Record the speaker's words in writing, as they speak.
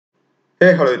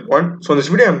Hey, hello everyone. So in this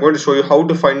video I'm going to show you how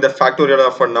to find the factorial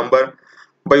of a number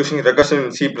by using recursion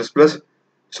in C++.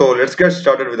 So let's get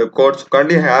started with the code. So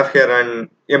currently I have here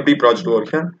an empty project over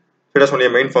here. So that's only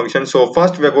a main function. So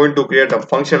first we are going to create a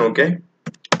function, okay?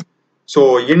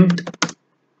 So int,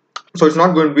 so it's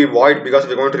not going to be void because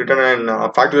we're going to return an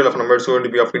factorial of a number. It's going to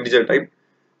be of integer type.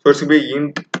 So it's going to be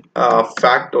int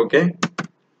fact, okay?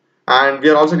 And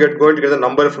we are also going to get the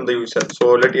number from the user.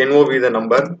 So let no be the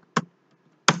number.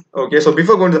 Okay, so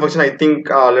before going to the function, I think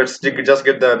let's just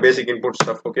get the basic input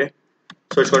stuff. Okay,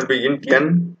 so it's going to be int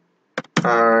n,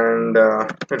 and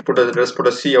let's put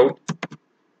a c out,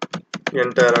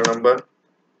 enter a number.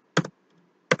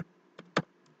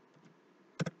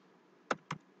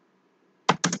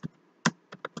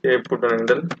 Okay, put an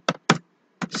handle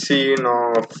scene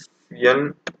of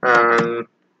n, and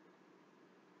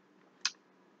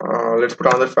let's put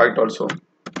another fact also.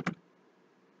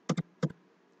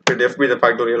 Let f be the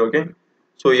factorial. Okay,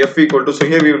 so f equal to, so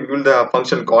here we will build the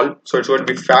function call. So it's going to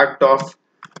be fact of,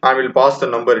 and we'll pass the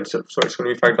number itself. So it's going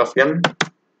to be fact of n,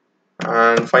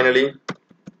 and finally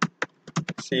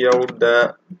see out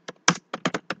the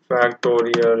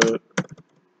factorial,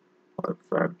 or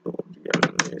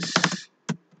factorial is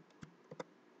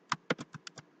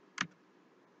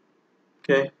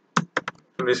okay.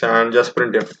 This and just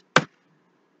printf.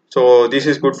 So this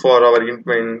is good for our int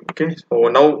main. Okay, so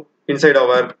now inside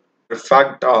our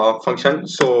fact function,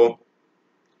 so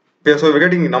we're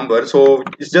getting a number. So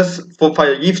it's just for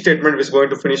if statement is going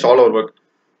to finish all our work.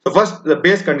 So first the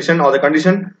base condition, or the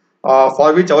condition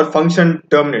for which our function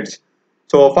terminates.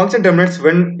 So function terminates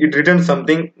when it returns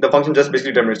something. The function just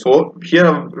basically terminates. So here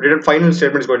our written final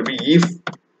statement is going to be if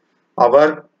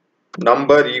our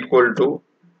number equal to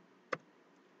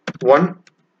 1,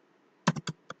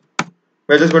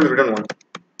 we're just going to return 1.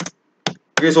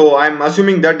 Okay, so I'm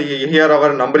assuming that here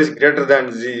our number is greater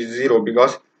than 0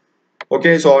 because,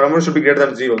 okay, so our number should be greater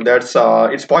than 0. That's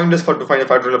it's pointless to find the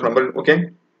factorial of number. Okay,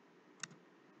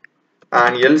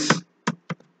 and else,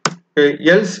 okay,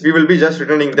 else we will be just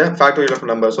returning the factorial of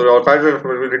number. So our factorial of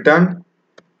number will return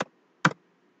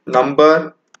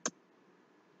number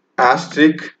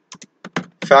asterisk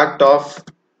fact of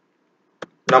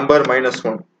number minus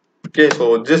 1. Okay,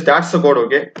 so that's the code.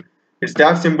 Okay, it's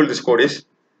that simple, this code is.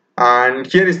 And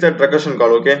here is that recursion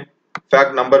call. Okay,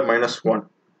 fact number minus 1.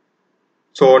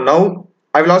 So now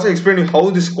I will also explain you how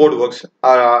this code works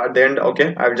at the end.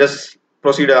 Okay, I will just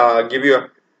proceed give you a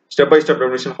step-by-step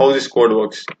definition how this code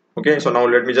works. Okay, so now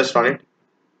let me just run it.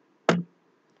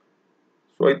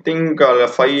 So I think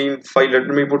 5 let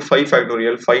me put 5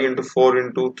 factorial. 5 into 4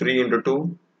 into 3 into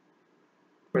 2,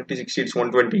 26, it's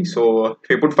 120. So if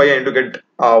we put 5, I need to get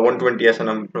 120 as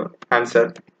an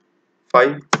answer.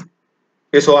 5.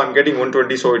 Okay, so I'm getting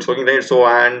 120, so it's working right. So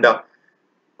and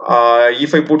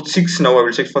if I put 6 now, I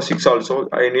will check for 6 also.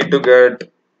 I need to get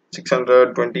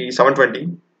 620,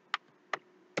 720.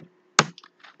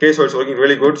 Okay, so it's working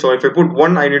really good. So if I put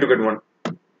 1, I need to get 1.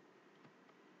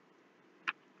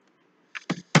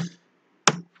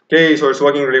 Okay, so it's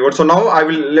working really good. So now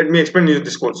let me explain you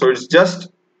this code. So it's just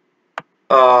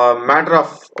a matter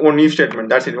of one if statement.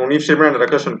 That's it. One if statement and a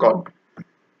recursion call.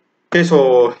 Okay,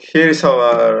 so here is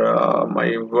our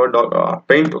my word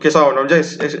paint. Okay, so now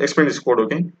just explain this code.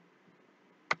 Okay,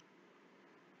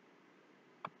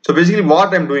 so basically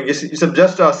what I'm doing is it's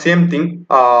just a same thing.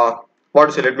 What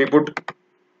to say? Let me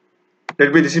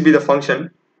this will be the function.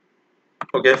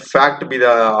 Okay, fact be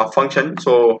the function.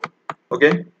 So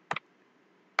okay,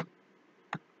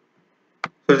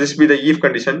 so this will be the if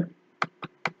condition.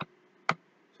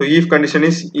 So if condition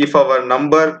is if our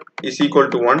number is equal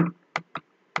to 1,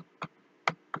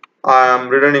 I am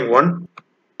returning 1,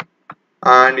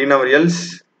 and in our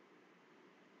else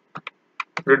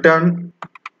return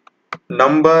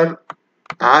number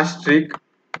asterisk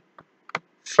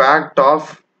fact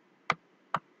of,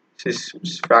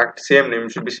 fact same name,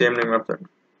 should be same name of that,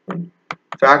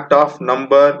 fact of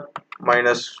number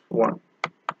minus 1.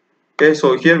 Okay,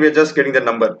 so here we are just getting the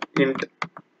number int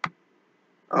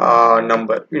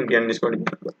number, int n is going to be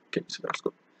number. Okay, so that's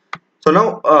good. So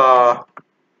now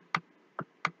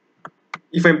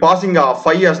if I'm passing 5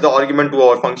 as the argument to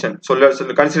our function, so let's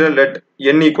consider let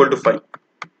n equal to 5.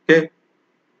 Okay,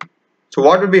 so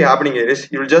what will be happening here is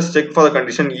you will just check for the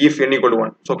condition if n equal to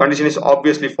 1. So condition is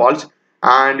obviously false,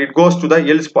 and it goes to the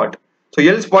else part. So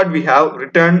else part we have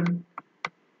return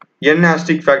n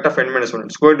asterisk fact of n minus 1.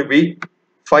 It's going to be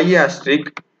 5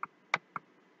 asterisk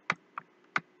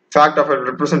fact of,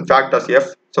 represent fact as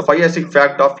f. So 5 asterisk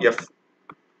fact of f.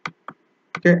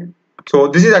 Okay, so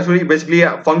this is actually basically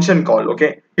a function call.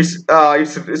 Okay, it's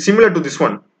similar to this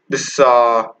one, this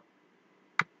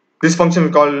this function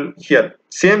is called here.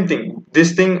 Same thing,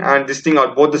 this thing and this thing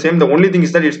are both the same. The only thing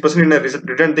is that it's present in a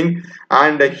return thing,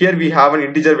 and here we have an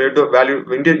integer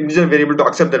variable to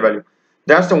accept that value.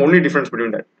 That's the only difference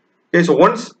between that. Okay, so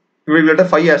once we will get a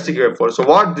 5 asterisk here4. So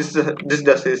what this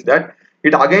does is that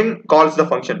it again calls the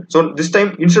function. So this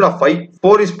time instead of 5,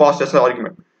 4 is passed as an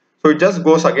argument. So it just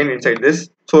goes again inside this.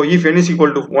 So if n is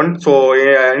equal to 1, so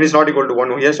n is not equal to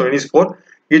 1 here, so n is 4.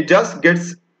 It just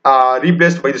gets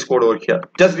replaced by this code over here.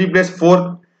 Just replace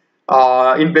 4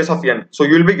 in place of n. So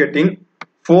you will be getting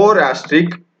 4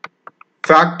 asterisk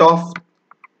fact of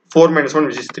 4 minus 1,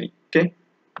 which is 3. Okay,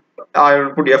 I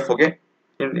will put f, okay,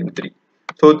 in 3.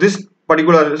 So this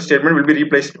particular statement will be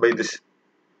replaced by this.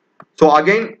 So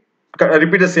again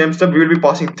repeat the same step. We will be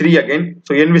passing 3 again.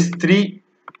 So n is 3,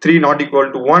 3 not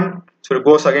equal to 1, so it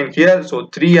goes again here. So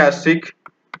 3 asterisk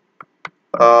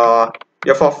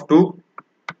f of 2,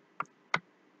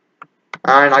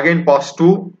 and again pass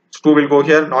 2, so 2 will go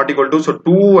here, not equal to, so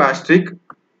 2 asterisk,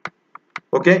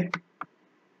 okay,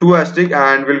 2 asterisk,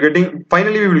 and we'll getting,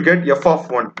 finally we will get f of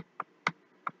 1.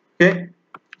 Okay,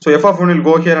 so f of 1 will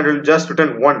go here and will just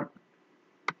return 1.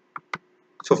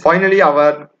 So finally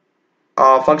our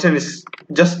function is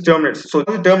just terminates. So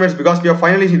it terminates because we have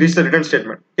finally reached the return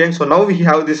statement. Okay, so now we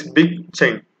have this big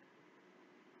chain.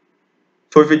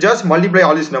 So if you just multiply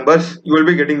all these numbers, you will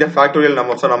be getting the factorial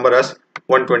number of the number as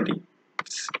 120.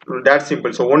 It's that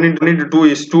simple. So 1 into 2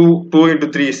 is 2, 2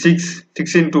 into 3 is 6,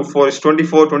 6 into 4 is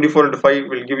 24, 24 into 5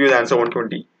 will give you the answer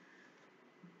 120.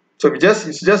 So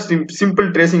it's just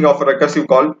simple tracing of a recursive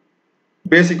call,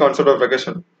 basic concept of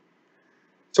recursion.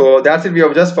 So that's it. We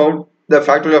have just found the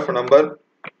factorial of a number.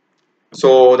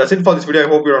 So that's it for this video. I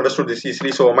hope you understood this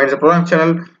easily. So mine is a program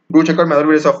channel. Do check out my other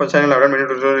videos of my channel. I've done many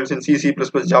tutorials in C, C++,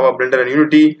 Java, Blender, and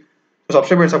Unity. So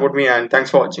subscribe and support me, and thanks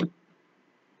for watching.